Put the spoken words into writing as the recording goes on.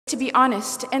to be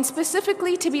honest, and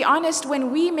specifically to be honest when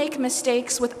we make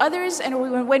mistakes with others and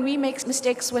when we make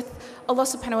mistakes with Allah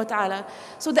subhanahu wa ta'ala.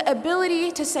 So the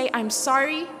ability to say, I'm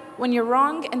sorry when you're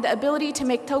wrong, and the ability to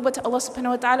make tawbah to Allah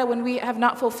subhanahu wa ta'ala when we have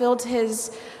not fulfilled His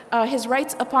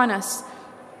rights upon us.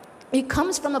 It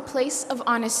comes from a place of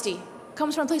honesty. It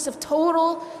comes from a place of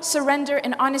total surrender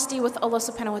and honesty with Allah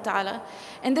subhanahu wa ta'ala.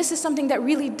 And this is something that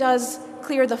really does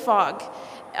clear the fog.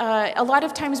 A lot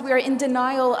of times we are in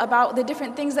denial about the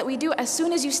different things that we do. As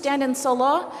soon as you stand in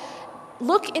salah,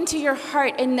 look into your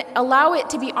heart and allow it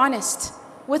to be honest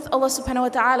with Allah subhanahu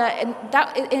wa ta'ala, and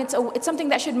it's something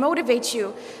that should motivate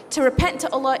you to repent to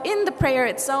Allah in the prayer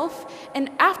itself, and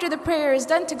after the prayer is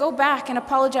done, to go back and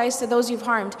apologize to those you've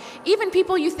harmed. Even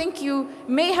people you think you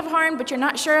may have harmed but you're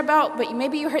not sure about, but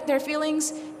maybe you hurt their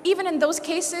feelings. Even in those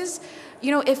cases,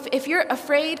 if you're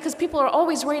afraid, because people are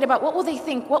always worried about what will they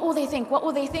think, what will they think, what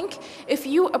will they think? If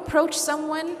you approach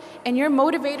someone and your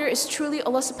motivator is truly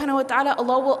Allah subhanahu wa ta'ala,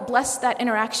 Allah will bless that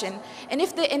interaction. And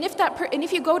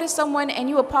if you go to someone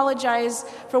and you apologize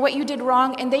for what you did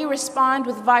wrong and they respond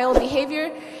with vile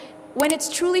behavior, when it's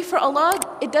truly for Allah,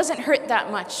 it doesn't hurt that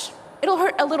much. It'll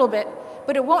hurt a little bit,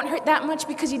 but it won't hurt that much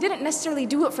because you didn't necessarily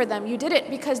do it for them. You did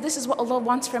it because this is what Allah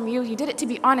wants from you. You did it to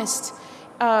be honest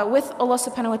with Allah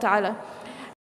subhanahu wa ta'ala.